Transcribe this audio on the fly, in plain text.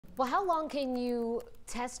Well, how long can you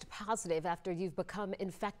test positive after you've become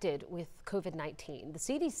infected with COVID-19? The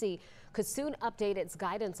CDC could soon update its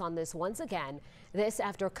guidance on this once again. This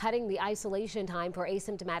after cutting the isolation time for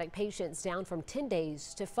asymptomatic patients down from 10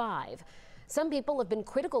 days to 5. Some people have been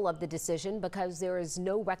critical of the decision because there is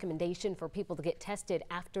no recommendation for people to get tested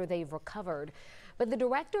after they've recovered. But the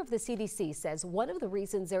director of the CDC says one of the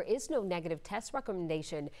reasons there is no negative test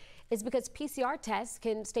recommendation is because PCR tests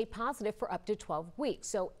can stay positive for up to 12 weeks.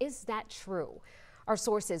 So is that true? Our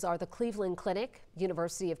sources are the Cleveland Clinic,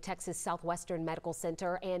 University of Texas Southwestern Medical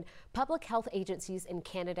Center, and public health agencies in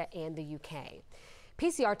Canada and the UK.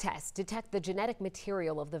 PCR tests detect the genetic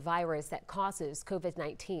material of the virus that causes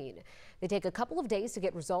COVID-19. They take a couple of days to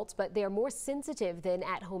get results, but they are more sensitive than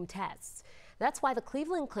at-home tests. That's why the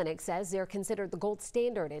Cleveland Clinic says they're considered the gold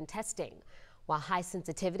standard in testing. While high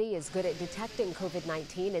sensitivity is good at detecting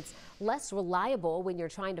COVID-19, it's less reliable when you're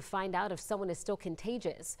trying to find out if someone is still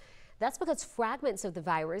contagious. That's because fragments of the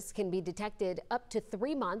virus can be detected up to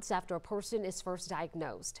 3 months after a person is first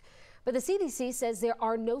diagnosed. But the CDC says there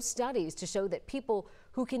are no studies to show that people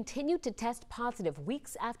who continue to test positive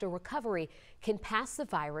weeks after recovery can pass the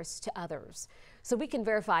virus to others. So we can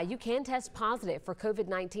verify you can test positive for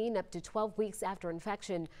COVID-19 up to 12 weeks after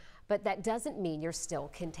infection, but that doesn't mean you're still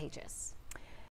contagious.